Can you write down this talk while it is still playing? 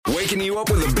Waking you up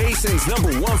with the Basin's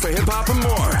 #1 for hip-hop and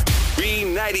more.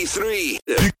 B93.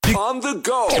 On the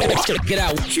go. Get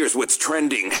out. Here's what's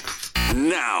trending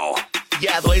now.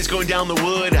 Yeah, the latest going down the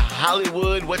wood.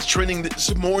 Hollywood, what's trending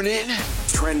this morning?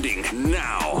 Trending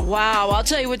now. Wow, I'll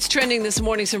tell you what's trending this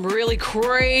morning. Some really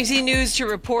crazy news to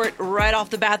report right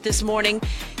off the bat this morning.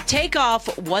 Takeoff,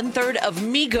 1/3 of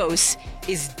Migos,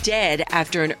 is dead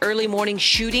after an early morning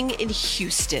shooting in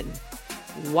Houston.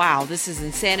 Wow, this is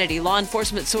insanity. Law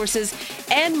enforcement sources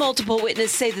and multiple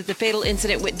witnesses say that the fatal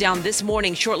incident went down this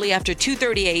morning shortly after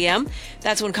 2:30 a.m.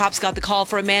 That's when cops got the call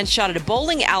for a man shot at a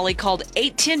bowling alley called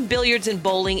 810 Billiards and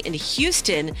Bowling in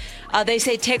Houston. They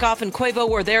say Takeoff and Quavo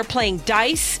were there playing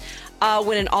dice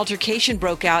when an altercation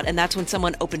broke out, and that's when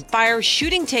someone opened fire,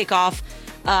 shooting Takeoff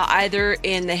either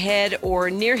in the head or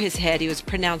near his head. He was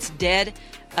pronounced dead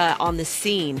on the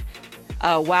scene.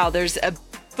 Wow, there's a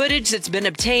footage that's been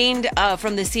obtained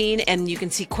from the scene, and you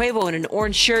can see Quavo in an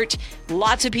orange shirt.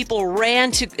 Lots of people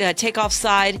ran to Takeoff's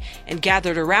side and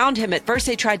gathered around him. At first,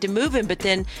 they tried to move him, but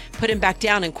then put him back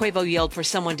down, and Quavo yelled for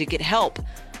someone to get help.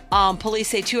 Police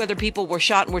say 2 other people were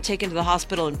shot and were taken to the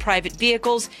hospital in private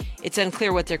vehicles. It's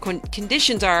unclear what their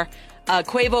conditions are.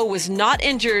 Quavo was not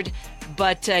injured,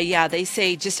 but they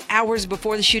say just hours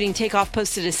before the shooting, Takeoff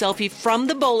posted a selfie from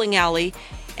the bowling alley,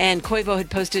 and Quavo had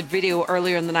posted video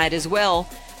earlier in the night as well,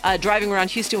 driving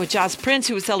around Houston with Josh Prince,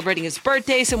 who was celebrating his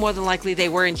birthday. So more than likely they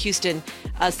were in Houston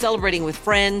celebrating with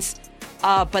friends.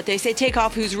 But they say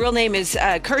Takeoff, whose real name is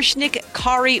Kershnik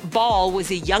Kari Ball, was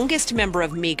the youngest member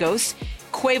of Migos.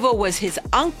 Quavo was his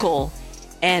uncle,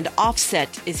 and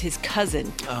Offset is his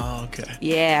cousin. Oh, okay.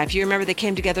 Yeah, if you remember, they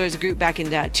came together as a group back in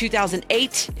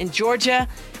 2008 in Georgia,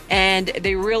 and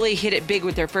they really hit it big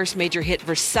with their first major hit,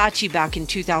 Versace, back in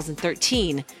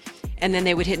 2013. And then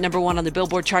they would hit #1 on the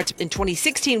Billboard charts in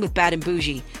 2016 with Bad and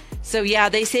Bougie. So yeah,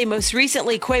 they say most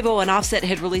recently Quavo and Offset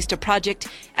had released a project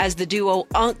as the duo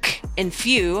Unk and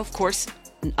Few, of course,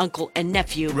 an uncle and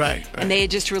nephew. Right. And they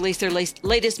had just released their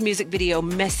latest music video,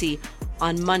 Messy,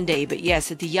 on Monday. But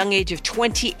yes, at the young age of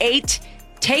 28,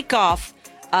 Takeoff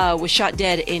was shot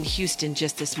dead in Houston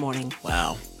just this morning.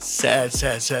 Wow.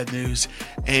 Sad news.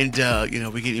 And,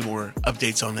 we get any more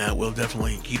updates on that. We'll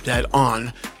definitely keep that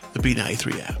on the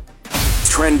B93 app.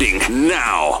 Trending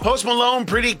now. Post Malone,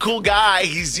 pretty cool guy.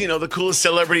 He's, the coolest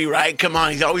celebrity, right? Come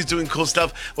on, he's always doing cool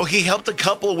stuff. Well, he helped a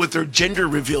couple with their gender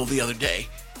reveal the other day.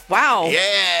 Wow.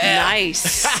 Yeah.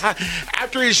 Nice.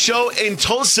 After his show in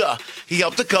Tulsa, he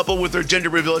helped a couple with their gender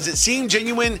reveal. As it seemed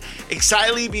genuine,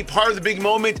 excited to be part of the big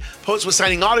moment. Post was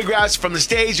signing autographs from the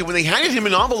stage, and when they handed him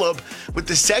an envelope with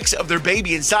the sex of their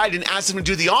baby inside and asked him to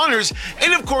do the honors,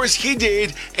 and of course he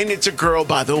did, and it's a girl,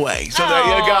 by the way. So there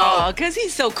you go. Because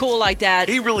he's so cool like that.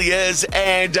 He really is,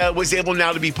 and was able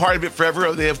now to be part of it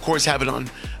forever. They, of course, have it on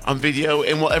video,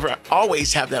 and will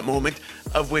always have that moment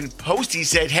of when Posty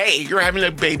said, "Hey, you're having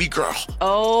a baby girl."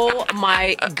 Oh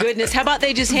my goodness. How about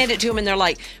they just hand it to him and they're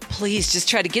like, please just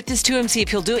try to get this to him, see if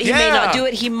he'll do it. He may not do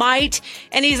it, he might.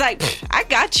 And he's like, I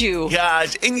got you. Yeah,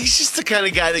 and he's just the kind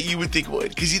of guy that you would think would,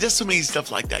 because he does so many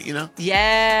stuff like that,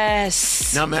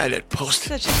 Yes. Not mad at Post.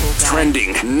 Such a cool guy.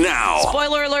 Trending now.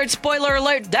 Spoiler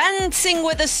alert, Dancing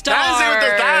with the Stars. Dancing with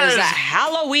the Stars. A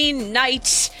Halloween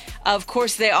night. Of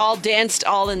course, they all danced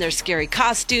all in their scary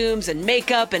costumes and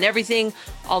makeup and everything,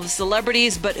 all the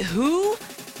celebrities. But who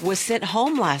was sent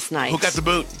home last night? Who got the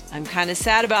boot? I'm kind of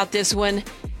sad about this one.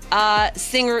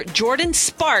 Singer Jordan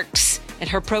Sparks and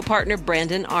her pro partner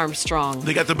Brandon Armstrong.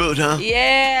 They got the boot, huh?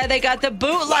 Yeah, they got the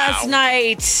boot last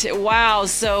night. Wow,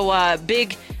 so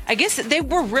big. I guess they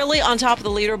were really on top of the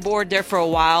leaderboard there for a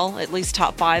while, at least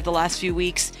top 5 the last few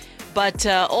weeks. But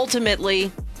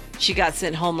ultimately, she got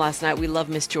sent home last night. We love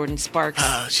Miss Jordan Sparks.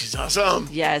 She's awesome.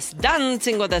 Yes,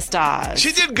 Dancing with the Stars.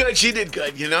 She did good,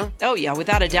 Oh, yeah,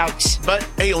 without a doubt. But,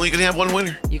 hey, only gonna have one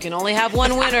winner. You can only have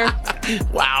one winner.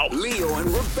 Wow. Leo and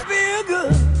Rebecca. Feel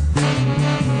good.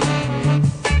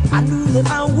 I knew that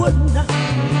I would not.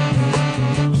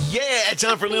 Yeah,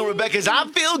 time for Leo and Rebecca's I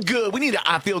Feel Good. We need an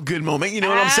I Feel Good moment, you know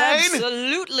what I'm saying?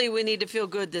 Absolutely, we need to feel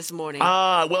good this morning.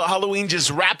 Well, Halloween just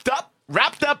wrapped up,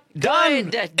 done.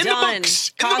 Good, In done. the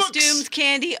books. Costumes,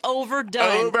 candy,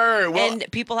 overdone. Over. Well, and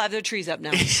people have their trees up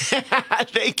now.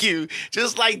 Thank you.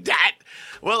 Just like that.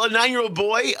 Well, a 9-year-old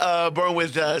boy born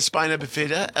with spina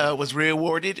bifida was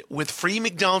rewarded with free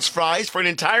McDonald's fries for an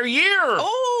entire year.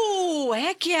 Oh,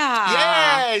 heck yeah.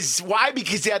 Yes. Why?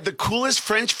 Because they had the coolest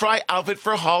French fry outfit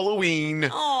for Halloween.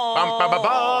 Oh,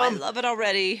 I love it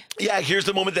already. Yeah, here's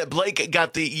the moment that Blake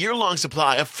got the year-long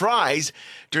supply of fries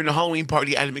during a Halloween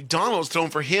party at a McDonald's thrown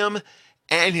for him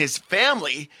and his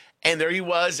family. And there he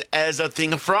was as a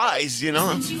thing of fries,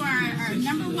 Since you are our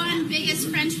 #1 biggest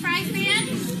French fry fan,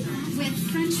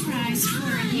 is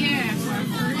for a year for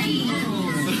free.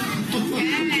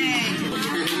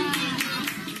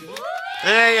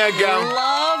 There you go.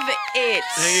 Love it.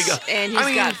 There you go. And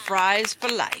he's got fries for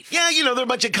life. Yeah, there are a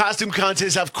bunch of costume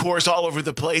contests, of course, all over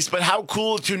the place. But how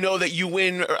cool to know that you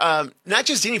win not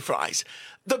just any fries,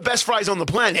 the best fries on the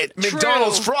planet, True.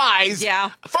 McDonald's fries,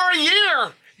 for a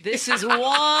year. This is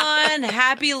one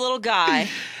happy little guy.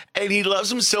 And he loves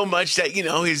them so much that,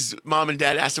 his mom and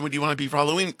dad asked him, what do you want to be for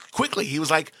Halloween? Quickly, he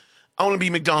was like, I want to be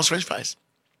McDonald's French fries.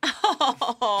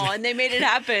 Oh, and they made it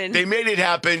happen. They made it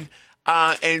happen.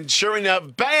 And sure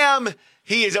enough, bam,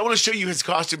 he is. I want to show you his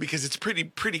costume because it's pretty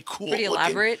cool. Pretty looking.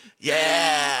 elaborate.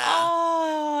 Yeah.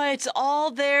 Oh, it's all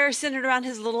there centered around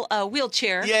his little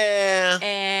wheelchair. Yeah.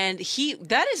 And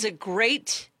that is a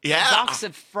great box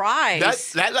of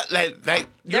fries.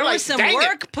 There was some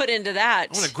work put into that.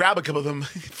 I want to grab a couple of them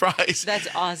fries. That's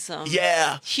awesome.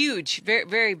 Yeah. Huge. Very,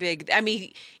 very big. I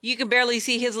mean, you can barely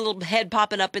see his little head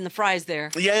popping up in the fries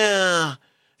there. Yeah.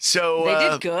 So they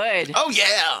did good. Oh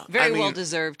yeah, very well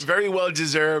deserved. Very well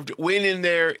deserved. Went in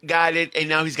there, got it, and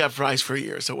now he's got fries for a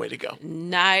year. So way to go.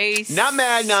 Nice. Not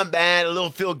bad, not bad. A little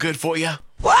feel good for you.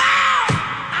 Wow,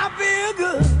 I feel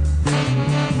good.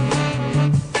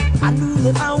 I knew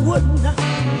that I would not.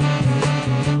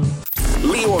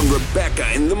 Leo and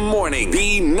Rebecca in the morning.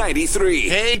 B93.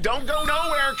 Hey, don't go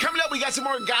nowhere. Coming up, we got some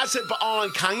more gossip on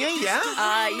Kanye, yeah?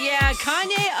 Yeah,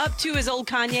 Kanye up to his old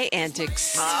Kanye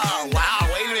antics. Oh, wow.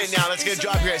 Wait a minute now. Let's get a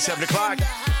drop here at 7 o'clock.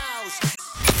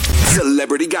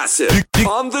 Celebrity gossip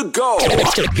on the go.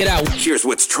 Get out. Here's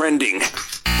what's trending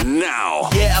now.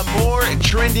 Yeah, more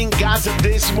trending gossip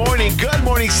this morning. Good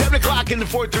morning. 7 o'clock in the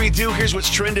 432. Here's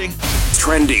what's trending.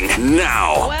 Trending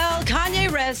now. Well, Kanye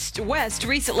West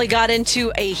recently got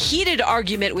into a heated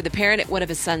argument with a parent at one of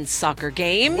his son's soccer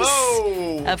games.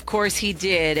 Whoa. Of course he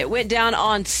did. It went down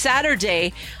on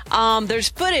Saturday. There's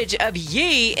footage of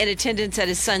Ye in attendance at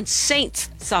his son's Saints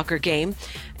soccer game.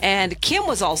 And Kim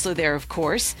was also there, of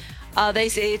course. They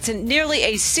say it's nearly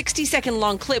a 60-second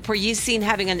long clip where Ye's seen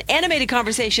having an animated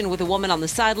conversation with a woman on the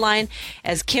sideline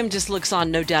as Kim just looks on,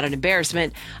 no doubt, in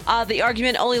embarrassment. The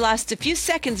argument only lasts a few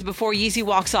seconds before Yeezy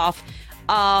walks off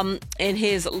in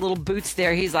his little boots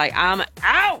there. He's like, I'm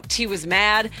out. He was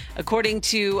mad. According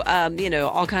to,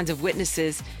 all kinds of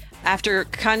witnesses, after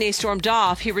Kanye stormed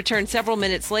off, he returned several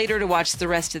minutes later to watch the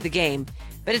rest of the game.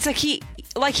 But it's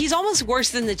like he's almost worse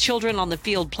than the children on the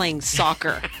field playing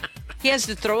soccer. He has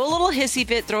to throw a little hissy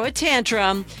fit, throw a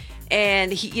tantrum,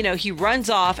 and he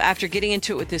runs off after getting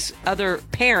into it with this other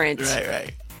parent.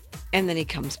 Right. And then he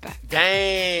comes back.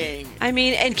 Dang. I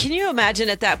mean, and can you imagine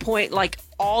at that point, like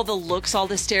all the looks, all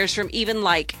the stares from even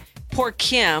like poor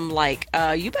Kim, like,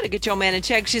 you better get your man in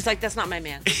check. She's like, that's not my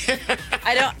man.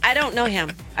 I don't know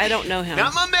him. I don't know him.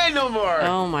 Not my man no more.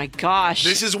 Oh my gosh.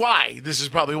 This is why. This is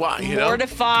probably why.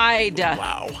 Mortified.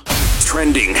 Wow.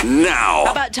 Trending now.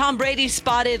 How about Tom Brady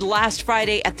spotted last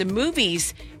Friday at the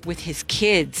movies with his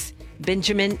kids,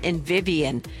 Benjamin and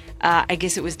Vivian. I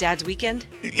guess it was Dad's weekend.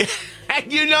 He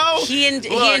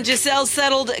and Giselle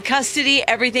settled custody,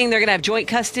 everything. They're going to have joint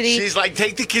custody. She's like,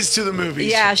 take the kids to the movies.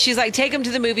 Yeah, she's like, take them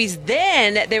to the movies.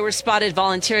 Then they were spotted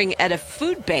volunteering at a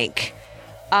food bank.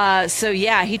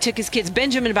 He took his kids.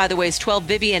 Benjamin, by the way, is 12.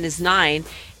 Vivian is 9.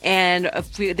 And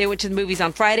they went to the movies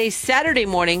on Friday. Saturday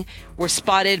morning, were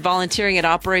spotted volunteering at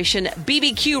Operation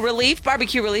Barbecue Relief, a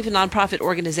nonprofit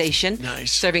organization.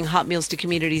 Nice. Serving hot meals to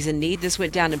communities in need. This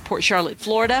went down in Port Charlotte,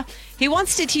 Florida. He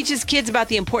wants to teach his kids about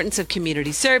the importance of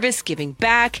community service, giving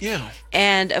back. Yeah.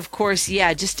 And, of course,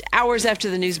 just hours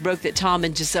after the news broke that Tom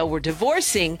and Giselle were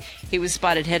divorcing, he was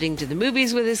spotted heading to the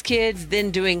movies with his kids, then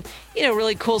doing,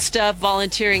 really cool stuff,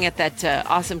 volunteering at that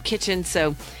awesome kitchen.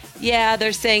 So, yeah,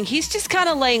 they're saying he's just kind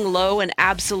of laying low, and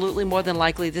absolutely more than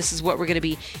likely this is what we're going to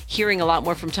be hearing a lot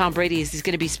more from Tom Brady is he's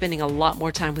going to be spending a lot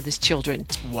more time with his children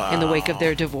in the wake of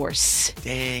their divorce.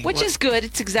 Dang. Which is good.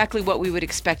 It's exactly what we would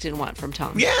expect and want from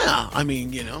Tom. Yeah, I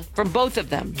mean, From both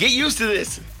of them. Get used to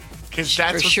this. Because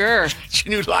that's sure. That's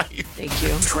your new life. Thank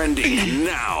you. Trending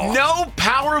now. No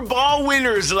Powerball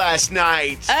winners last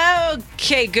night.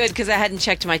 Okay, good, because I hadn't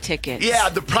checked my tickets. Yeah,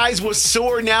 the prize will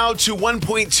soar now to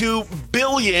 $1.2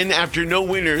 billion after no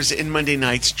winners in Monday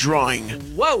night's drawing.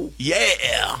 Whoa.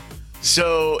 Yeah.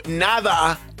 So,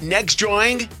 nada. Next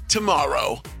drawing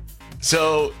tomorrow.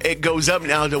 So, it goes up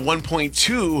now to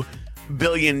 $1.2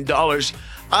 billion.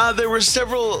 There were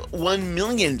several $1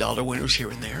 million winners here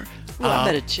and there. Well, I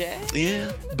better check.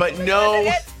 Yeah, but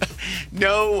no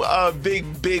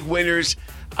big winners.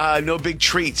 no big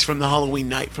treats from the Halloween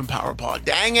night from Powerpaw.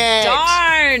 Dang it.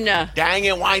 Darn. Dang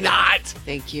it, why not?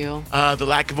 Thank you. The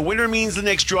lack of a winner means the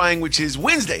next drawing, which is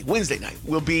Wednesday night,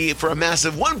 will be for a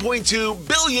massive $1.2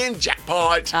 billion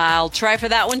jackpot. I'll try for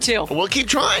that one too. We'll keep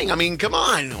trying. I mean, come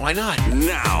on. Why not?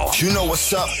 Now, You know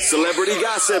what's up. celebrity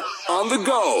gossip on the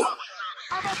go.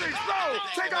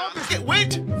 It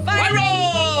went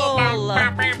Viral.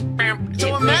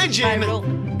 So imagine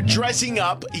Viral. dressing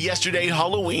up yesterday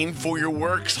Halloween for your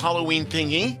work's Halloween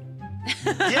thingy.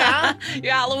 Yeah,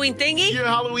 Your Halloween thingy? your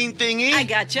Halloween thingy. I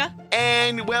gotcha.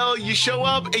 And, well, you show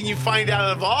up and you find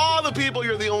out of all the people,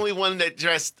 you're the only one that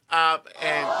dressed up.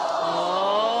 And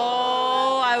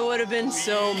Oh, I would have been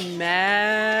so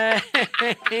mad.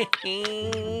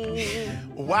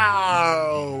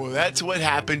 wow, that's what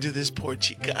happened to this poor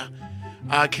chica.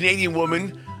 A Canadian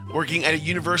woman working at a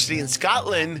university in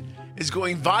Scotland is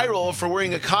going viral for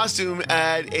wearing a costume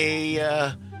at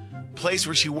a place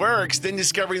where she works, then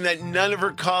discovering that none of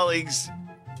her colleagues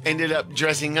ended up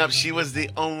dressing up. She was the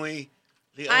only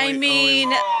I mean,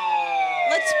 only-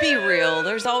 let's be real.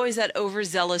 There's always that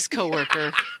overzealous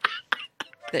coworker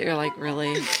that you're like,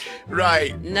 really?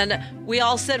 Right. No. We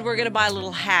all said we're gonna buy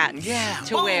little hats Yeah.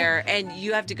 to wear, and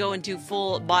you have to go into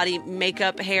full body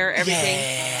makeup, hair, everything.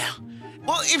 Yeah.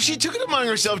 Well, if she took it upon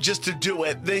herself just to do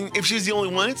it, then if she's the only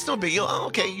one, it's no big deal. Oh,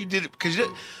 okay, you did it because you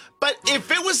did. But if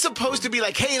it was supposed to be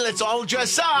like, hey, let's all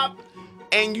dress up,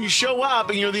 and you show up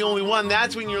and you're the only one,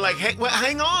 that's when you're like, hey,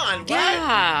 hang on. What?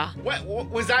 Yeah. What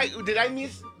was I? Did I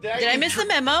miss? Did I miss the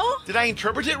memo? Did I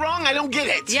interpret it wrong? I don't get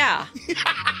it. Yeah.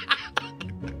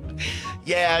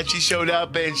 Yeah, she showed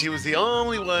up and she was the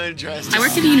only one dressed I up.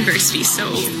 work at a university, so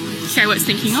here I was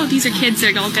thinking, oh, these are kids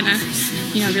that are all gonna,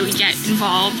 really get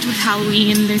involved with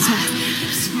Halloween. There's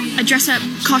a dress-up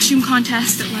costume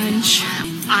contest at lunch.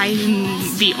 I'm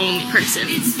the only person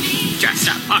dressed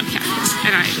up on campus,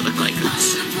 and I look like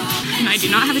this. And I do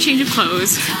not have a change of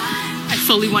clothes. I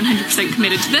fully 100%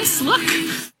 committed to this look.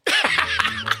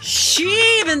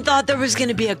 She even thought there was going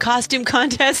to be a costume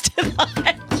contest at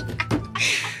lunch.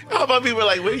 How about people are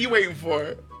like, what are you waiting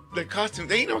for? The costume.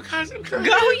 They ain't no costume contest.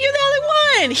 Go, you're the only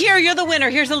one. Here, you're the winner.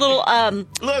 Here's a little,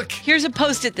 Look, here's a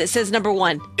Post-it that says number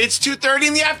 1. it's 2:30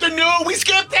 in the afternoon. We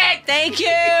skipped it. Thank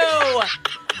you.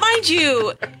 Mind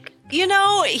you,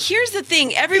 here's the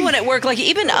thing. Everyone at work, like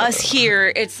even us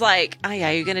here, it's like, oh yeah,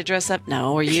 you're going to dress up?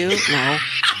 No. Are you? No.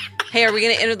 Hey, are we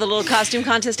going to enter the little costume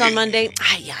contest on Monday?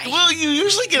 Well, you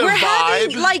usually get a We're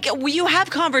vibe. having, you have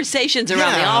conversations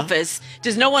around the Yeah. office.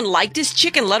 Does no one like this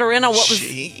chick and let her in on what was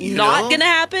You not know? going to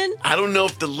happen? I don't know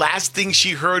if the last thing she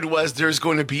heard was there's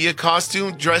going to be a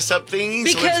costume dress up thingy,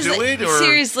 so let's Because do it. Or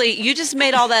seriously, you just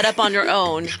made all that up on your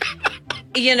own.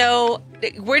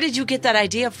 Where did you get that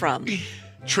idea from?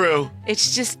 True.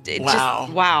 It's just, Wow.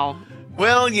 wow.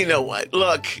 Well, you know what?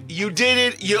 Look, you did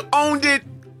it. You owned it.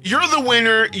 You're the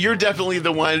winner. You're definitely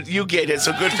the one. You get it.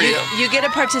 So good for you. You get a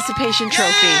participation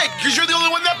trophy. Yeah, because you're the only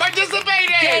one that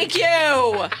participated. Thank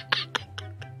you.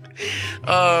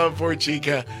 Oh, poor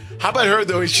Chica. How about her,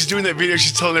 though? She's doing that video.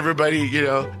 She's telling everybody,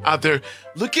 out there,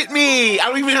 look at me. I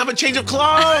don't even have a change of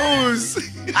clothes.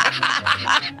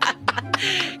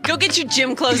 Go get your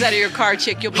gym clothes out of your car,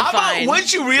 chick. You'll be How fine. about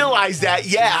once you realize that,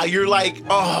 you're like,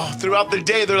 oh, throughout the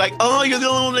day, they're like, oh, you're the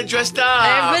only one that dressed up.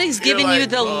 Everybody's You're giving you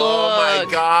the Oh, look.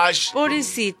 my gosh.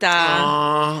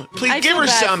 Pobrecita. Please I give feel her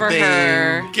bad for something.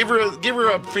 her. Give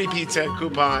her a free pizza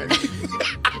coupon.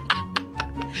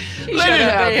 She Let showed it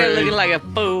up in here happen. looking like a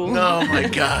fool. Oh my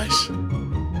gosh.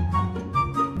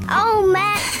 Oh,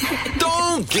 man.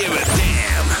 Don't give a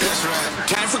damn. That's right.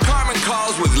 Time for Carmen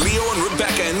Calls with Leo and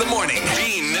Rebecca in the morning.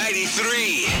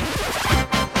 B93.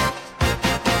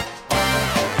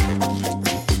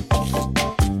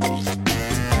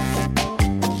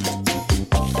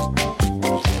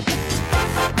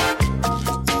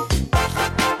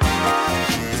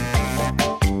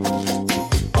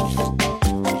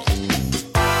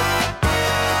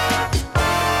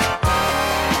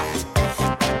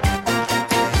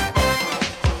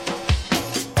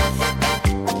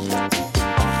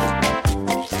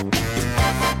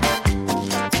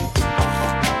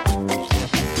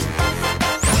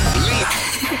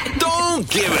 Don't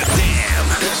give a damn.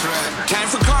 That's right. Time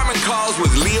for Carmen Calls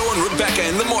with Leo and Rebecca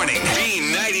in the morning.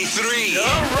 B93.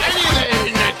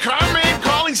 Alrighty then. Carmen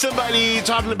calling somebody,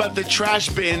 talking about the trash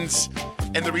bins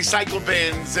and the recycle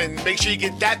bins, and make sure you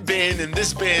get that bin and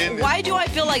this bin. Why do I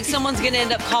feel like someone's going to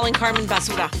end up calling Carmen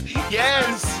Basura?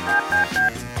 Yes.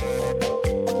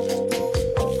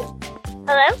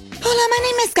 Hello? Hola, my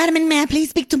name is Carmen. May I please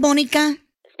speak to Monica?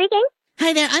 Speaking.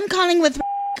 Hi there. I'm calling with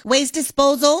waste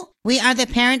disposal. We are the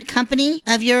parent company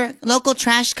of your local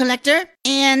trash collector.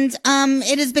 And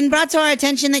it has been brought to our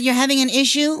attention that you're having an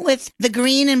issue with the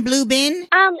green and blue bin.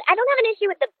 I don't have an issue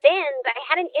with the bins. I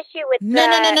had an issue with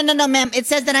No, ma'am. It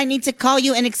says that I need to call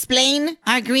you and explain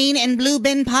our green and blue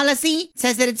bin policy. It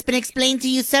says that it's been explained to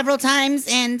you several times.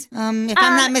 And if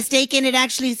I'm not mistaken, it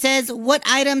actually says what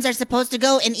items are supposed to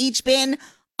go in each bin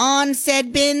on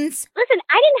said bins. Listen,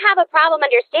 I didn't have a problem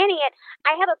understanding it.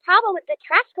 I have a problem with the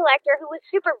trash collector who was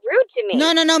super rude to me.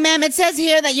 No, ma'am. It says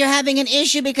here that you're having an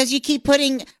issue because you keep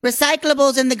putting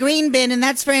recyclables in the green bin, and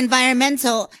that's for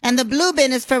environmental, and the blue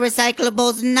bin is for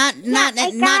recyclables, not. I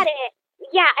got it.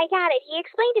 Yeah, I got it. He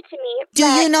explained it to me. Do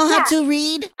you know how to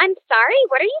read? I'm sorry.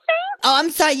 What are you saying? Oh, I'm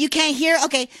sorry. You can't hear?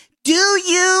 Okay. Do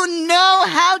you know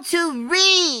how to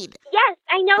read? Yes,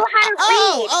 I know how to read.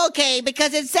 Oh, okay,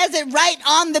 because it says it right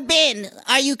on the bin.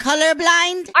 Are you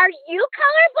colorblind? Are you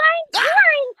colorblind? You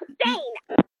are insane.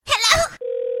 Hello?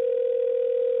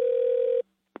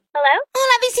 Hello?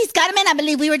 Hola, this is Carmen. I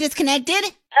believe we were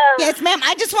disconnected. Yes, ma'am.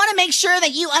 I just want to make sure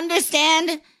that you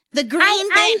understand the green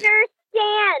bin. I understand.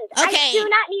 Okay. I do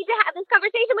not need to have this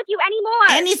conversation with you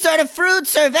anymore. Any sort of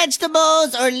fruits or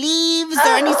vegetables or leaves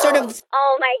or any sort of...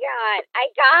 Oh my God, I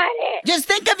got it. Just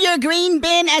think of your green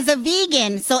bin as a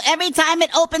vegan. So every time it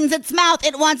opens its mouth,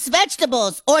 it wants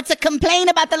vegetables or to complain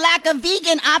about the lack of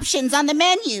vegan options on the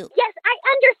menu. Yes, I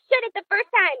understood it the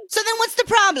first time. So then what's the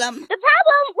problem? The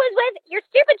problem was with your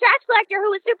stupid trash collector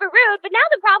who was super rude, but now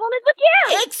the problem is with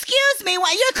you. Excuse me,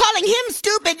 what? You're calling him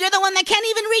stupid. You're the one that can't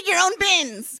even read your own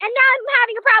bins. And now I'm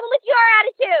having a problem with your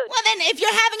attitude. Well, then, if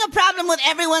you're having a problem with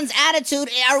everyone's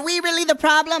attitude, are we really the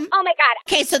problem? Oh, my God.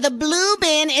 Okay, so the blue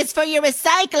bin is for your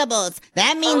recyclables.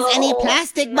 That means any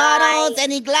plastic bottles,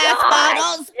 any glass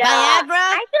bottles, Viagra.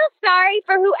 I feel sorry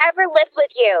for whoever lives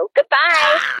with you.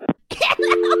 Goodbye.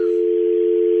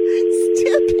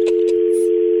 Stupid.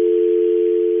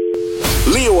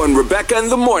 Leo and Rebecca in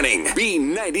the morning.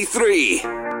 B93.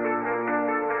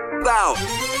 Now,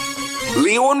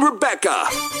 Leo and Rebecca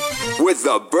with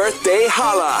the birthday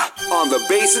holla on the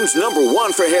Basin's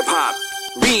 #1 for hip hop.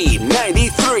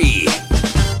 B93.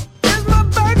 It's my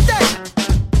birthday.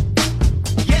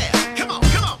 Yeah, come on.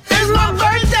 It's my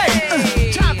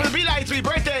birthday. Time for the B93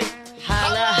 birthday.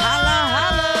 Holla, holla,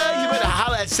 holla. You better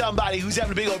holla at somebody who's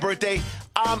having a big old birthday.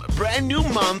 Brand new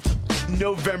month,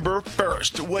 November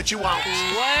 1st. What you want?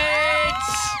 What?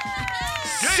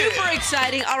 Super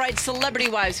exciting. All right, celebrity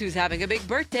wives, who's having a big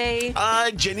birthday?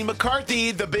 Jenny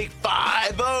McCarthy, the big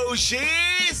 5-0.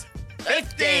 She's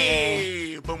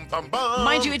 50. Boom, boom, boom.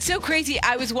 Mind you, it's so crazy.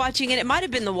 I was watching, and it might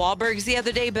have been the Wahlbergs the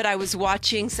other day, but I was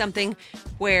watching something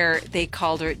where they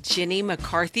called her Jenny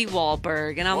McCarthy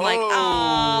Wahlberg. And I'm like,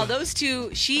 oh, those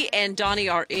two, she and Donnie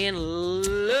are in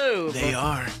love. They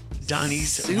are.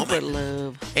 Donnie's Super woman.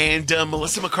 love. And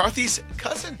Melissa McCarthy's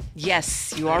cousin.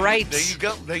 Yes, you are right. There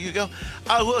you go.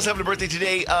 Who else having a birthday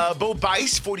today? Bo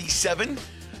Bice, 47,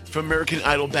 from American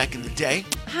Idol back in the day.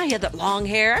 He had that long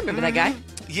hair. I remember that guy.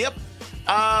 Yep.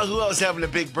 Who else having a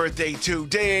big birthday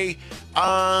today?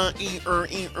 That's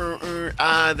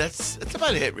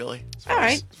about it, really. All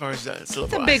right. As far as It's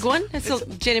a big one.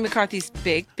 Jenny McCarthy's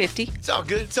big, 50. It's all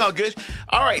good.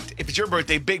 All right. If it's your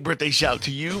birthday, big birthday shout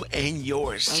to you and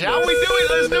yours. Shall we do it?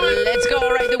 Let's do it. Let's go.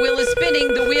 All right. The wheel is spinning.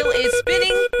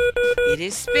 It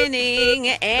is spinning.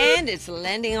 And it's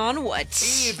landing on what?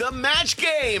 The match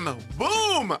game.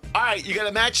 Boom. All right. You got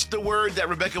to match the word that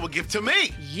Rebecca will give to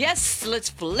me. Yes. Let's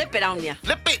flip it on you.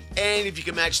 Flip it. And if you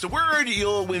can match the word,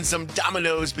 you'll win some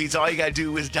Domino's pizza. All you got to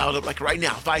do is dial it up like right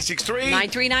now.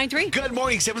 563-9393. Good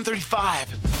morning,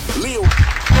 735. Leo.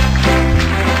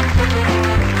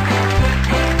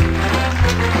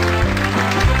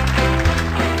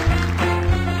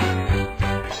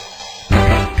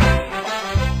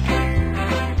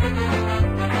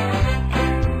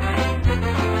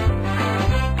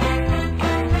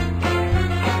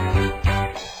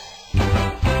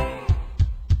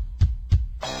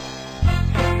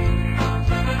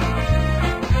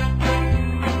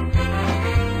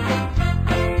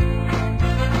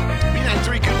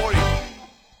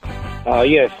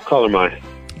 Yes, caller mine.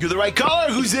 You're the right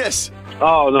caller. Who's this?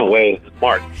 Oh, no way.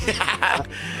 Mark.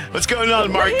 What's going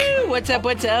on, Mark? Woo, what's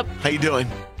up? How you doing?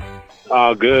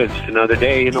 Oh, good. It's another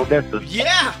day in Odessa.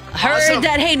 Yeah. Heard awesome.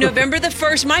 that. Hey, November the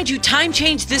 1st. Mind you, time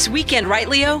changed this weekend, right,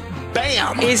 Leo?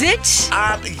 Bam. Is it?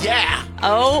 Yeah.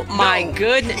 Oh, my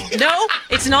goodness. No,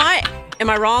 it's not.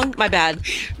 Am I wrong? My bad.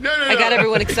 No. I got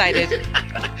everyone excited.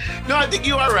 No, I think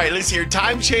you are right. Let's hear.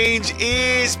 Time change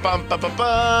is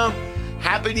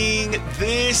happening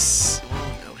this.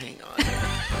 Oh, no, hang on.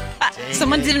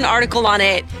 Someone did an article on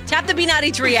it. Tap the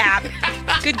B93 app.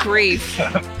 Good grief.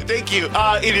 Thank you.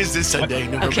 It is this Sunday,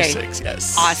 November 6th.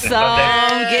 Yes. Awesome.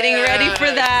 Getting ready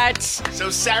for that. So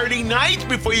Saturday night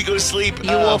before you go to sleep,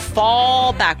 You will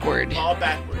fall backward. fall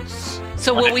backwards.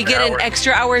 So will we get an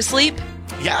extra hour of sleep?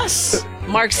 Yes.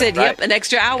 Mark said, yep, an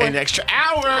extra hour. An extra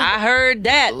hour. I heard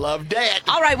that. Love that.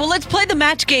 All right, well, let's play the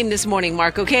match game this morning,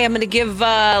 Mark, okay? I'm going to give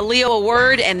Leo a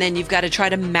word, and then you've got to try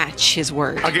to match his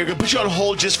word. Okay, I'm going to put you on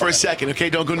hold just for a second, okay?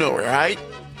 Don't go nowhere, all right?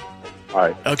 All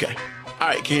right. Okay. All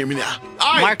right, can you hear me now?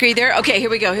 All right. Mark, are you there? Okay, here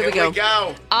we go. Here we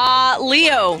go.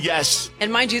 Leo. Yes.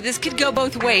 And mind you, this could go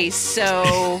both ways,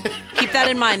 so keep that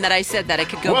in mind that I said that. It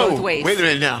could go both ways. Wait a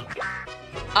minute now.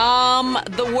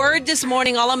 The word this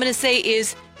morning, all I'm going to say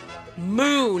is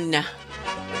moon.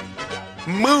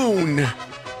 Moon.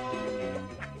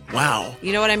 Wow.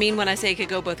 You know what I mean when I say it could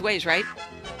go both ways, right?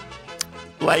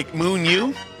 Like moon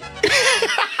you?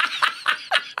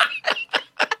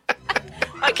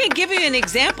 I can't give you any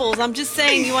examples. I'm just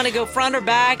saying you want to go front or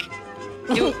back.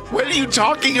 What are you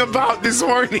talking about this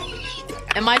morning?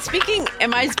 Am I speaking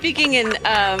in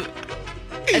a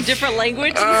different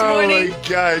language this morning? Oh my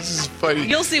gosh, this is funny.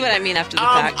 You'll see what I mean after the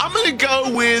fact. I'm going to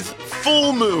go with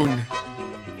full moon.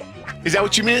 Is that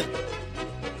what you meant?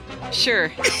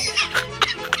 Sure.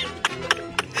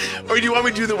 Or do you want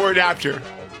me to do the word after?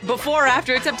 Before or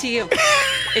after, it's up to you.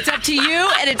 It's up to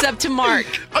you and it's up to Mark.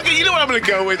 Okay, you know what I'm going to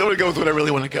go with? I'm going to go with what I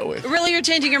really want to go with. Really, you're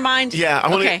changing your mind? Yeah, I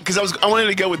want Okay. because I wanted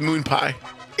to go with moon pie.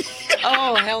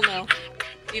 Oh, hell no.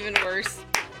 Even worse.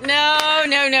 No,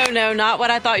 not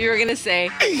what I thought you were going to say.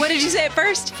 What did you say at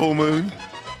first? Full moon.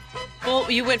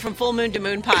 You went from full moon to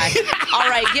moon pie. All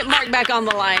right, get Mark back on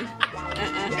the line.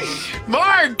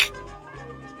 Mark!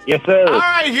 Yes, sir. All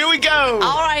right, here we go.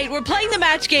 All right, we're playing the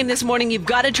match game this morning. You've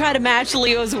got to try to match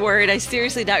Leo's word. I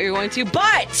seriously doubt you're going to,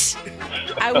 but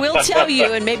I will tell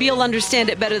you, and maybe you'll understand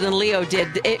it better than Leo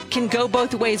did. It can go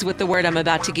both ways with the word I'm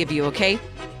about to give you, okay?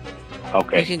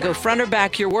 Okay. You can go front or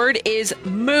back. Your word is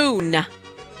moon.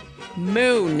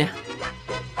 Moon.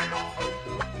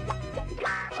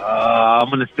 I'm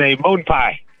going to say moon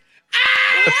pie.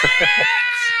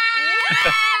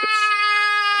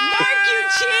 Mark, you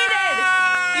cheated!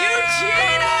 You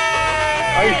cheated!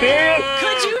 Are you serious?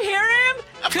 Could you hear him?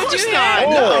 Of Could course you not. hear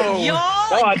him? No. Y'all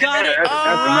I got didn't. it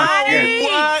That's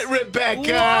right. What,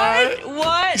 Rebecca?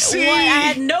 What? See? What? I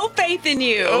had no faith in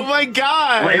you. Oh my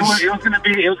gosh. Well, it was going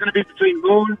to be between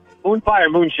moon pie or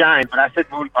moonshine, but I said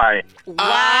moon pie. Wow.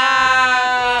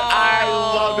 I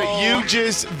love it. You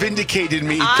just vindicated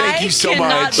me. Thank you so much. I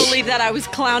cannot believe that I was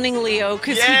clowning Leo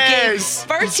because Yes.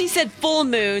 first he said full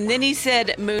moon, then he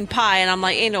said moon pie, and I'm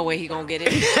like, ain't no way he gonna get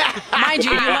it. Mind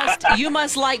you, you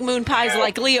must like moon pies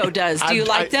like Leo does. Do you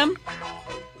like them?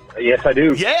 Yes, I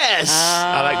do. Yes.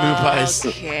 I like moon pies.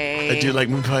 Okay. I do like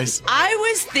moon pies. I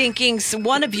was thinking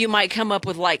one of you might come up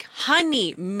with like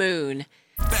honeymoon.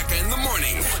 Becca in the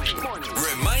morning.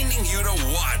 Reminding you to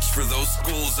watch for those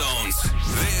school zones.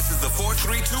 This is the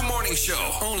 432 Morning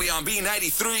Show, only on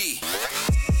B93.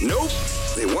 Nope,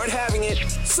 they weren't having it.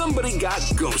 Somebody got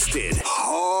ghosted.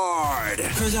 Hard.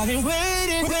 Cause I've been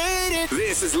waiting.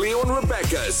 This is Leo and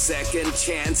Rebecca's second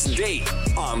chance date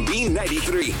on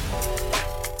B93.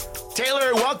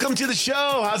 Taylor, welcome to the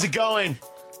show. How's it going?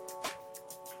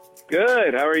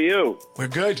 Good. How are you? We're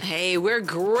good. Hey, we're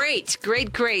great.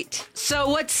 Great. So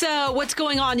what's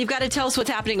going on? You've got to tell us what's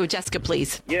happening with Jessica,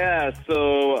 please. Yeah,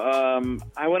 so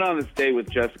I went on this date with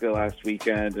Jessica last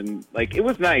weekend, and it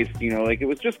was nice, it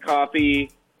was just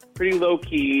coffee, pretty low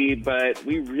key, but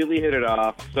we really hit it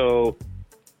off. So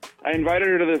I invited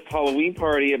her to this Halloween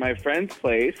party at my friend's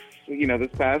place,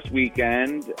 this past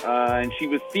weekend, and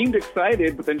she seemed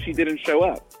excited, but then she didn't show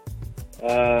up.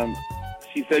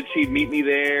 She said she'd meet me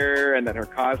there and that her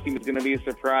costume was going to be a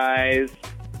surprise.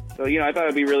 So, I thought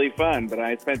it'd be really fun, but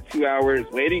I spent 2 hours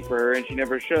waiting for her and she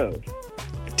never showed.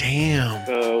 Damn.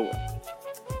 So,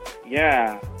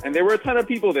 yeah. And there were a ton of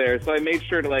people there, so I made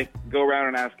sure to, go around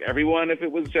and ask everyone if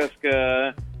it was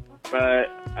Jessica.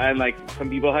 And some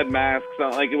people had masks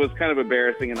on. It was kind of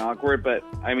embarrassing and awkward, but,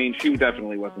 she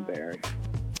definitely wasn't there.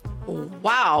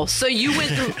 Wow. So you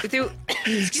went through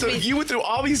So you went through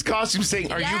all these costumes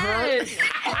saying, are you her?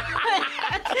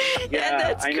 Yeah,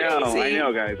 that's I know, crazy.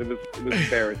 guys. It was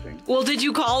embarrassing. Well, did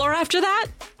you call her after that?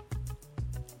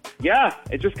 Yeah,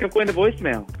 it just kept going to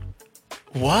voicemail.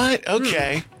 What?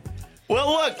 Okay.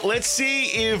 Well, look, let's see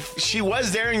if she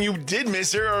was there and you did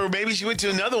miss her, or maybe she went to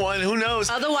another one. Who knows?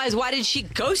 Otherwise, why did she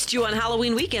ghost you on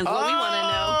Halloween weekend? What we want to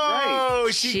know. Oh,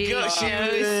 Right. she ghosted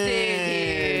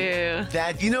you.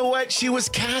 That, you know what? She was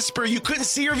Casper. You couldn't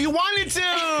see her if you wanted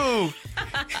to.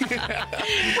 We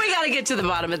got to get to the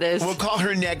bottom of this. We'll call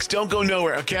her next. Don't go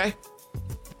nowhere, okay?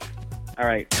 All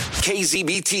right.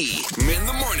 KZBT in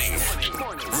the morning.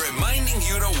 Reminding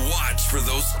you to watch for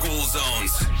those school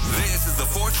zones. This is the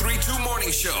 432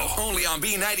 Morning Show, only on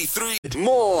B93.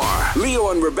 More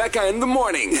Leo and Rebecca in the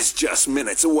morning is just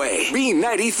minutes away.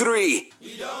 B93.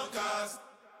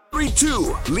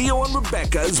 32 Leo and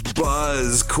Rebecca's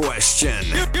Buzz Question.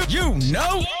 You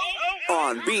know.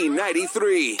 On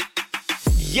B93.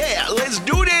 Yeah, let's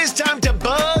do this. Time to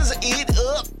buzz it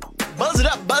up. Buzz it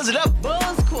up, buzz it up.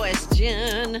 Buzz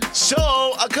question.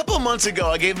 So, a couple of months ago,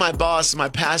 I gave my boss my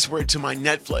password to my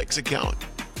Netflix account.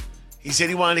 He said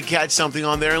he wanted to catch something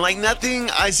on there, and like nothing,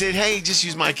 I said, hey, just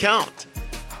use my account.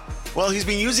 Well, he's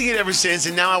been using it ever since,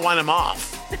 and now I want him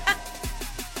off.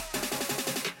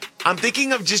 I'm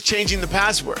thinking of just changing the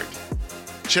password.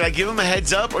 Should I give him a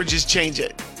heads up or just change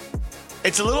it?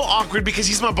 It's a little awkward because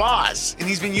he's my boss, and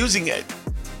he's been using it.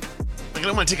 Like, I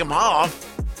don't want to take him off.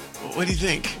 What do you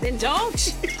think? Then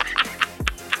don't.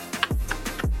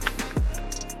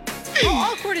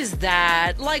 How awkward is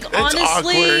that? Like, It's honestly,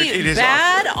 awkward. It is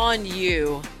bad awkward. on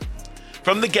you.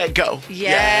 From the get-go.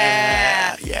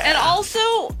 Yeah. Yeah. And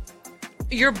also,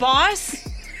 your boss,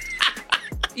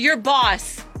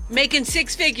 making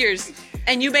six figures,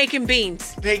 and you making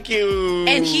beans. Thank you.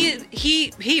 And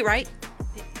he, right?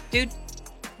 Dude,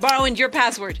 borrowing your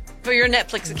password for your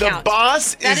Netflix account. The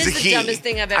boss That is is the the he. dumbest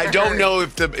thing I've ever I don't heard. know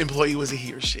if the employee was a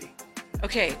he or she.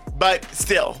 Okay, But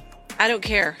still. I don't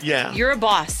care. Yeah. You're a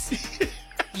boss.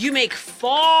 You make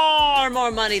far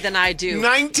more money than I do.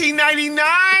 $19.99.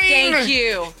 Thank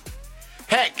you.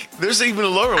 Heck, there's even a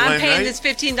lower I'm one, paying right? this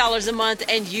 $15 a month,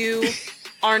 and you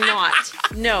are not.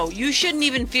 No, you shouldn't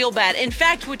even feel bad. In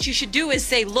fact, what you should do is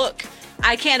say, look,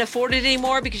 I can't afford it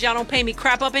anymore because y'all don't pay me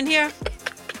crap up in here.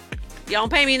 Y'all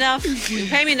don't pay me enough. You don't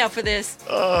pay me enough for this.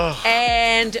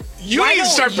 And You why need to don't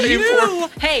start paying you- for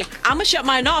it. Hey, I'm going to shut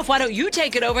mine off. Why don't you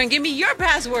take it over and give me your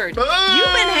password? You've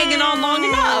been hanging on long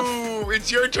enough. Ooh,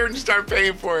 it's your turn to start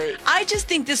paying for it. I just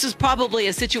think this was probably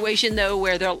a situation, though,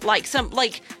 where they're like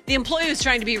the employee was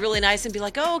trying to be really nice and be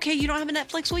like, oh, okay, you don't have a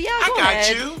Netflix? Well, yeah, go got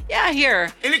ahead. you. Yeah,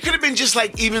 here. And it could have been just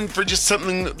like even for just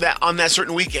something that on that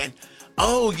certain weekend.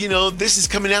 Oh, this is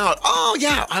coming out. Oh,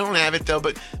 yeah, I don't have it though,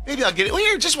 but maybe I'll get it. Well,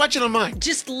 here, just watch it on mine.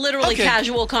 Just literally Okay.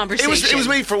 casual conversation. It was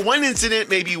made for one incident,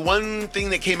 maybe one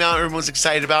thing that came out everyone's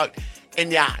excited about,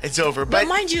 and yeah, it's over. But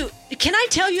mind you, can I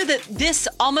tell you that this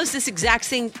exact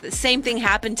same thing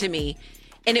happened to me?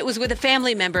 And it was with a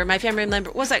family member. My family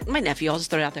member was like my nephew. I'll just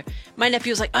throw it out there. My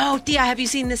nephew was like, "Oh, Tia, have you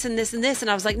seen this and this and this?"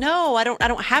 And I was like, "No, I don't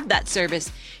have that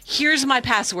service. Here's my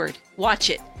password.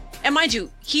 Watch it." And mind you,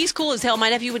 he's cool as hell.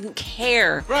 My nephew wouldn't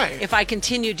care if I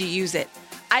continued to use it.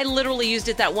 I literally used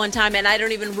it that one time, and I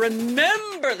don't even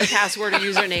remember the password or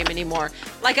username anymore.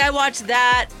 Like, I watched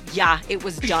that. Yeah, it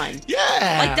was done. Yeah.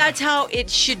 Like, that's how it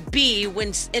should be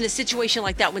when in a situation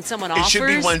like that when someone offers. It should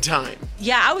be one time.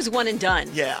 Yeah, I was one and done.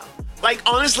 Yeah. Like,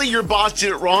 honestly, your boss did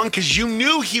it wrong because you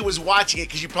knew he was watching it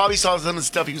because you probably saw some of the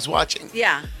stuff he was watching.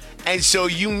 Yeah. And so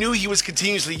you knew he was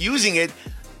continuously using it.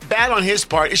 Bad on his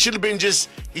part. It should have been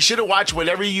he should have watched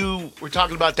whatever you were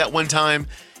talking about that one time,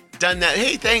 done that.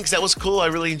 Hey, thanks. That was cool. I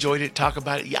really enjoyed it. Talk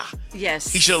about it. Yeah.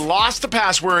 Yes. He should have lost the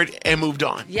password and moved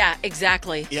on. Yeah,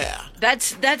 exactly. Yeah.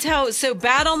 That's how, so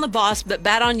bad on the boss, but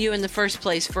bad on you in the first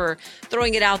place for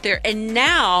throwing it out there. And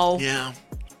now. Yeah.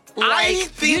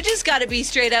 Like, you just got to be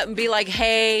straight up and be like,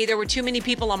 hey, there were too many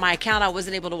people on my account. I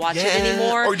wasn't able to watch it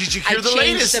anymore. Or did you hear I the changed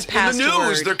latest the in the password.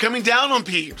 news? They're coming down on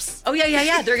peeps. Oh,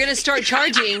 yeah. They're going to start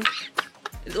charging.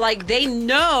 Like, they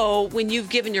know when you've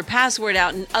given your password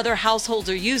out and other households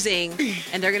are using,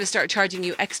 and they're going to start charging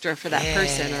you extra for that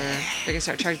person, or they're going to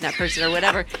start charging that person or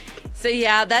whatever. So,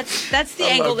 yeah, that's the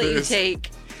angle that you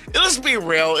take. Let's be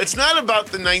real. It's not about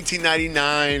the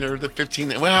 $19.99 or the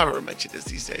 $15, however much it is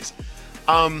these days.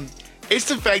 It's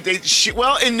the fact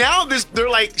that and now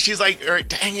she's like,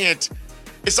 dang it.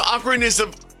 It's the awkwardness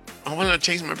of, I want to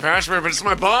change my password, but it's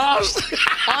my boss.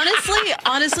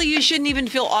 Honestly, you shouldn't even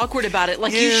feel awkward about it.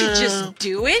 Like, you should just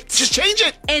do it. Just change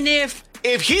it. And if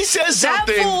he says that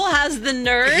something, fool has the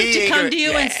nerve to come to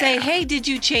you and yeah. say, hey, did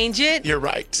you change it? You're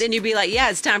right. Then you'd be like, yeah,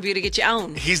 it's time for you to get your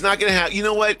own. He's not going to have, you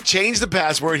know what? Change the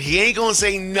password. He ain't going to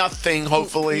say nothing,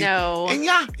 hopefully. No. And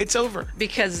yeah, it's over.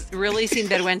 Because really, sin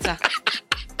vergüenza.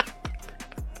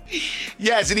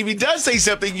 Yes, and if he does say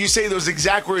something, you say those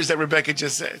exact words that Rebecca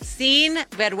just said. Sin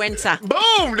vergüenza.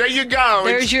 Boom! There you go.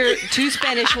 There's your 2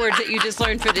 Spanish words that you just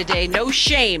learned for today. No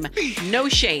shame. No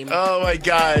shame. Oh my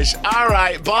gosh. All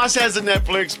right. Boss has a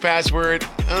Netflix password.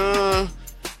 I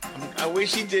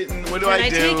wish he didn't. What do I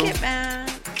do? Can I take it back?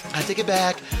 I take it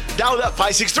back. Dial it up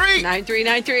 563-9393.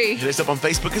 9393. Hit us up on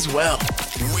Facebook as well.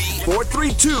 We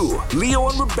 432, Leo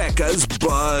and Rebecca's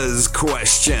Buzz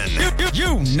Question.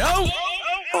 You know.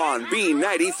 On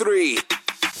B93.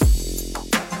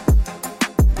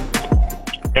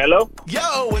 Hello?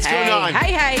 Yo, what's going on?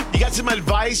 Hey. You got some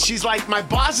advice? She's like, my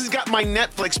boss has got my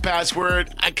Netflix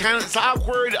password. It's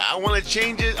awkward. I want to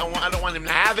change it. I don't want him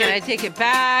to have it. Can I take it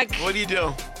back? What do you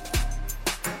do?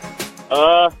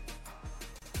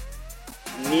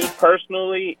 Me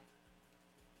personally,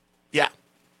 Yeah.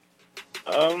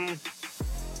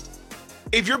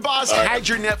 If your boss had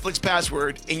your Netflix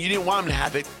password and you didn't want him to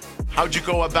have it, how'd you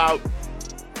go about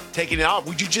taking it off?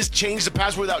 Would you just change the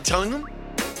password without telling them?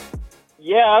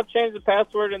 yeah, I'll change the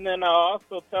password, and then I'll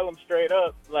also tell them straight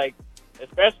up, like,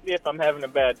 especially if I'm having a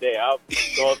bad day, I'll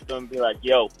go up to them and be like,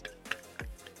 yo,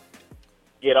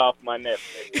 get off my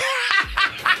Netflix.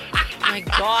 My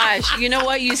gosh. You know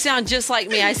what? You sound just like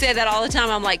me. I say that all the time.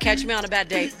 I'm like, catch me on a bad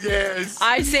day. Yes.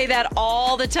 I say that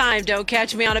all the time. Don't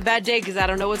catch me on a bad day because I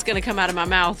don't know what's going to come out of my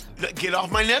mouth. Get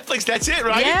off my Netflix. That's it,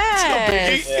 right?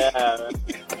 Yes. It's no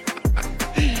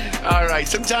biggie. All right.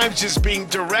 Sometimes just being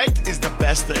direct is the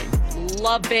best thing.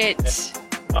 Love it.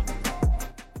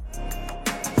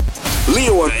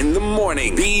 Leo in the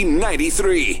morning.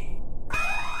 B93.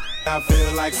 I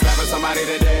feel like slapping somebody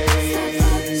today.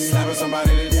 Slapping somebody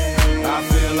today. I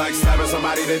feel like slapping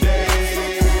somebody today.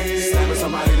 Slapping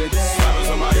somebody today. Slapping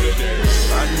somebody today.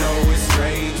 I know it's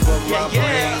strange, but my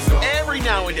brain's going. Every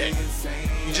now and then.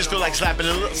 You just feel like slapping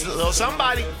a little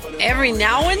somebody. Every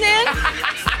now and then?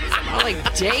 More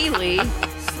like daily.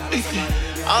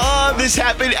 This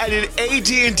happened at an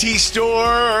AT&T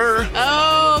store.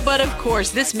 Oh, but of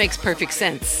course, this makes perfect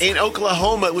sense. In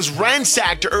Oklahoma, it was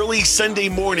ransacked early Sunday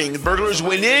morning. The burglars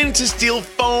went in to steal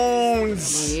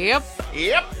phones. Yep.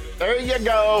 There you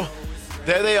go.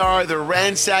 There they are. They're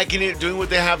ransacking it, doing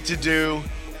what they have to do.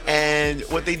 And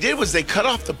what they did was they cut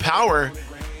off the power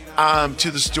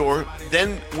to the store,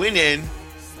 then went in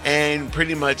and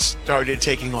pretty much started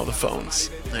taking all the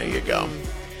phones. There you go.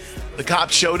 The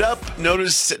cops showed up,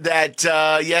 noticed that,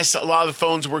 yes, a lot of the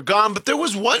phones were gone, but there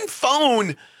was one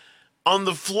phone on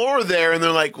the floor there, and they're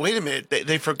like, wait a minute,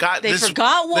 they forgot this. They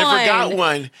forgot one. They forgot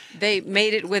one. They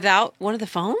made it without one of the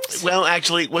phones? Well,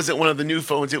 actually, it wasn't one of the new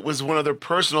phones. It was one of their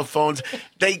personal phones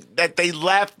they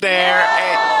left there.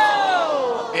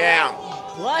 And, yeah.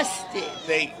 Busted.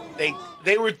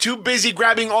 They were too busy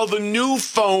grabbing all the new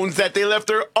phones that they left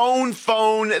their own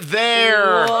phone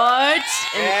there. What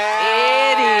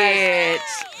an idiot.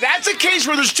 That's a case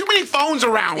where there's too many phones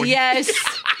around. Yes.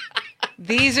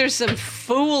 These are some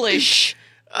foolish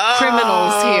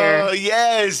criminals here. Oh,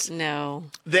 yes. No.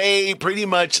 They pretty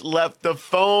much left the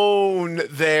phone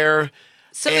there.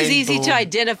 So it was easy to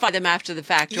identify them after the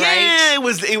fact, right? Yeah, it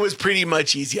was pretty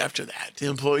much easy after that. The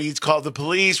employees called the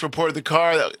police, reported the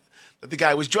car that the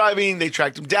guy was driving. They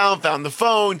tracked him down, found the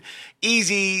phone.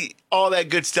 Easy, all that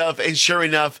good stuff. And sure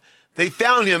enough, they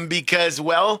found him because,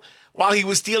 well, while he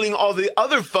was stealing all the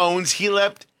other phones, he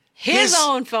left his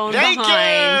own phone Thank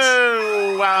behind.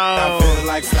 You. Wow. I feel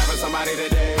like slapping somebody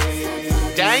today.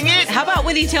 Dang it. How about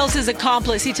when he tells his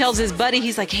accomplice, he tells his buddy,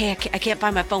 he's like, hey, I can't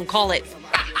find my phone, call it.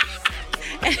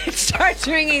 And it starts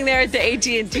ringing there at the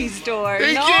AT&T store.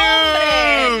 Thank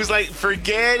you. It was like,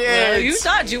 forget it. Well, you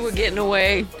thought you were getting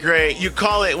away. Great. You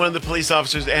call it, one of the police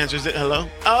officers answers it. Hello?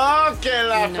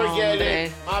 Okay, forget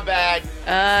it. My bad.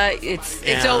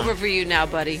 It's over for you now,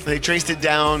 buddy. They traced it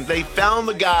down. They found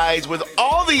the guys with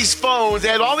all these phones. They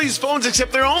had all these phones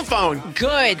except their own phone.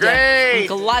 Good. Great. I'm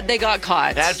glad they got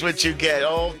caught. That's what you get,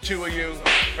 all two of you.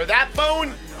 For that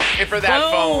phone and for that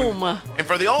phone. And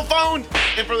for the old phone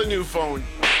and for the new phone.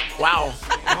 Wow.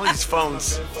 All these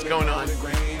phones. What's going on?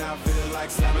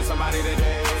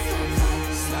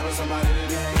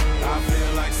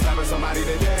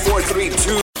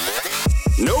 432.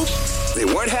 Nope. They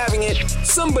weren't having it.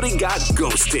 Somebody got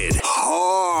ghosted.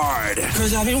 Hard.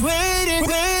 Cause I've been waiting.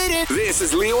 This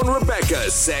is Leo and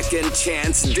Rebecca's Second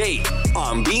Chance Date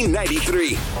on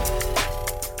B93.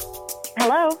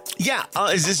 Hello? Yeah.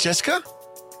 Is this Jessica?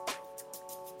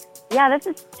 Yeah, this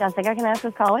is Jessica. Can I ask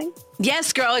who's calling?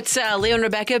 Yes, girl. It's Leo and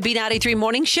Rebecca, B93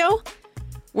 Morning Show.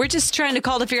 We're just trying to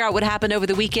call to figure out what happened over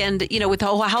the weekend, with the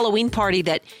whole Halloween party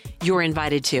that you were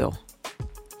invited to.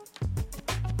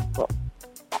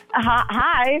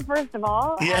 Hi, first of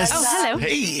all. Yes. Oh, hello.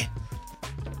 Hey.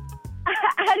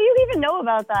 How do you even know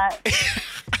about that?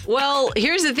 Well,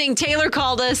 here's the thing. Taylor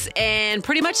called us and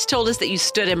pretty much told us that you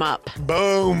stood him up.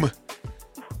 Boom.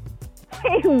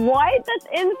 Hey, what? That's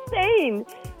insane.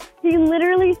 He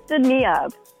literally stood me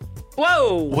up.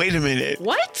 Whoa. Wait a minute.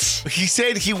 What? He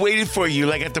said he waited for you,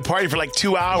 like at the party for like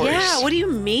 2 hours. Yeah, what do you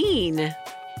mean?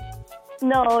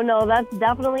 No, that's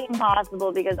definitely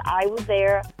impossible because I was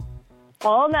there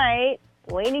all night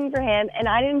waiting for him, and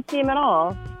I didn't see him at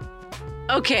all.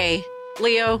 Okay,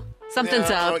 Leo, something's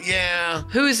up. Yeah.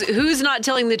 Who's not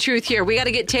telling the truth here? We got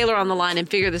to get Taylor on the line and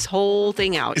figure this whole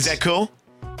thing out. Is that cool?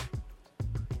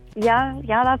 Yeah,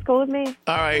 that's cool with me.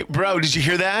 All right, bro, did you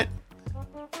hear that?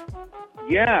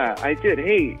 Yeah, I did.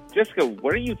 Hey, Jessica,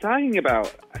 what are you talking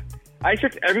about? I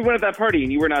checked everyone at that party,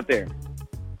 and you were not there.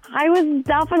 I was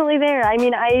definitely there. I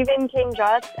mean, I even came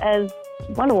dressed as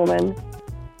Wonder Woman.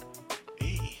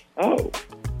 Oh.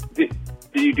 Did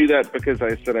you do that because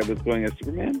I said I was going as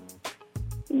Superman?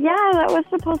 Yeah, that was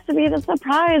supposed to be the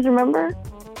surprise, remember?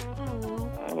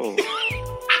 Oh.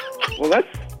 Well,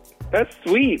 that's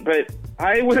sweet, but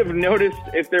I would have noticed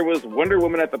if there was Wonder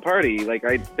Woman at the party. Like,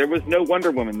 there was no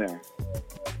Wonder Woman there.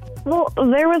 Well,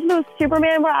 there was no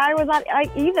Superman where I was at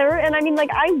either. And I mean,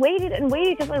 like, I waited and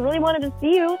waited because I really wanted to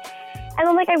see you. And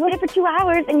then, like, I waited for 2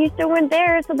 hours and you still weren't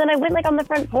there. So then I went, like, on the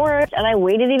front porch and I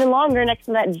waited even longer next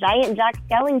to that giant Jack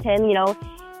Skellington, you know,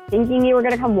 thinking you were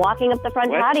going to come walking up the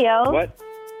front patio.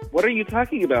 What are you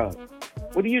talking about?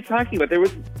 What are you talking about? There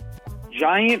was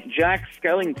giant Jack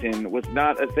Skellington was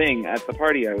not a thing at the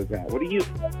party I was at. What are you...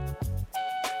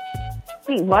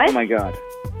 Wait, what? Oh, my God.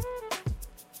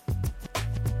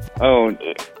 Oh,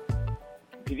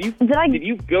 did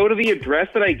you go to the address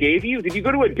that I gave you? Did you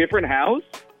go to a different house?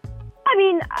 I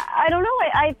mean, I don't know.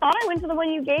 I thought I went to the one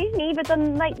you gave me, but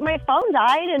then, like, my phone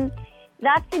died, and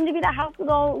that seemed to be the house with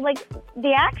all, like,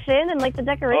 the action and, like, the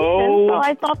decoration. Oh. So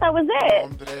I thought that was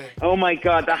it. Oh, my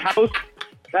God. The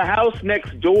house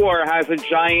next door has a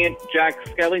giant Jack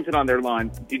Skellington on their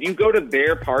lawn. Did you go to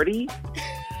their party?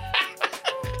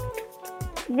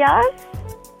 Yes.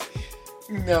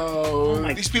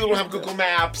 No. These people don't have Google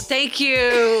Maps. Thank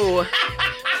you.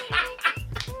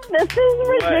 This is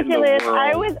ridiculous. world?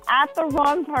 I was at the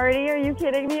wrong party. Are you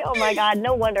kidding me? Oh, my God.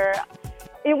 No wonder.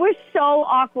 It was so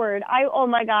awkward. Oh,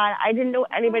 my God. I didn't know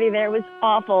anybody there. It was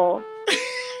awful.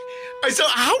 So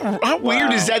how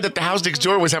weird is that the house next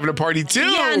door was having a party too?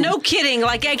 Yeah, no kidding.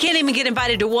 Like, I can't even get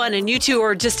invited to one, and you two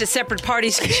are just at separate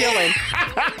parties chilling.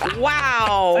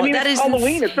 Wow. I mean, that it's is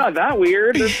Halloween. It's not that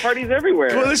weird. There's parties everywhere.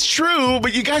 Well, it's true,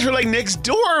 but you guys were like next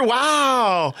door.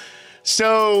 Wow.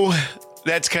 So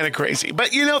that's kind of crazy.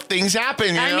 But, you know, things happen,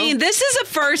 you know? I mean, this is a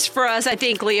first for us, I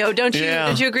think, Leo. Don't you? Yeah.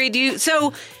 Don't you agree?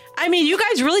 So, I mean, you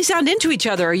guys really sound into each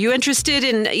other. Are you interested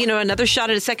in, you know, another shot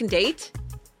at a second date?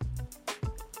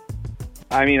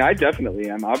 I mean, I definitely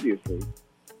am, obviously.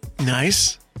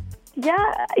 Nice. Yeah.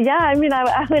 I mean,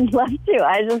 I would love to.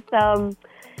 I just,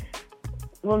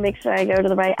 we'll make sure I go to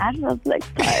the right address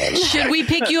next time. Should we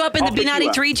pick you up in the I'll pick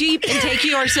you B93 Jeep and take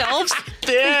you ourselves?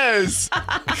 Yes.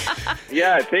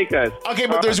 Yeah, take us. Okay,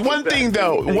 but there's one thing,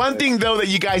 though. One thing, though, that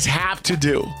you guys have to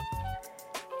do.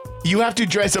 You have to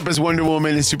dress up as Wonder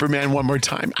Woman and Superman one more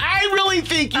time. I really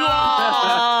think you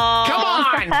are. Come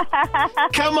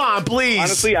on. Come on, please.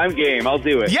 Honestly, I'm game. I'll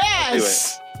do it.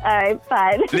 Yes. All right,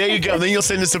 fine. There you go. Then you'll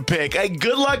send us a pic. Hey,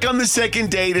 good luck on the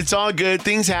second date. It's all good.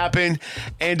 Things happen.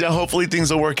 And hopefully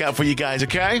things will work out for you guys,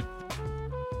 okay?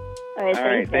 All right, All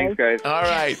right, thanks, guys. All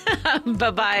right.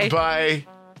 Bye-bye. Bye.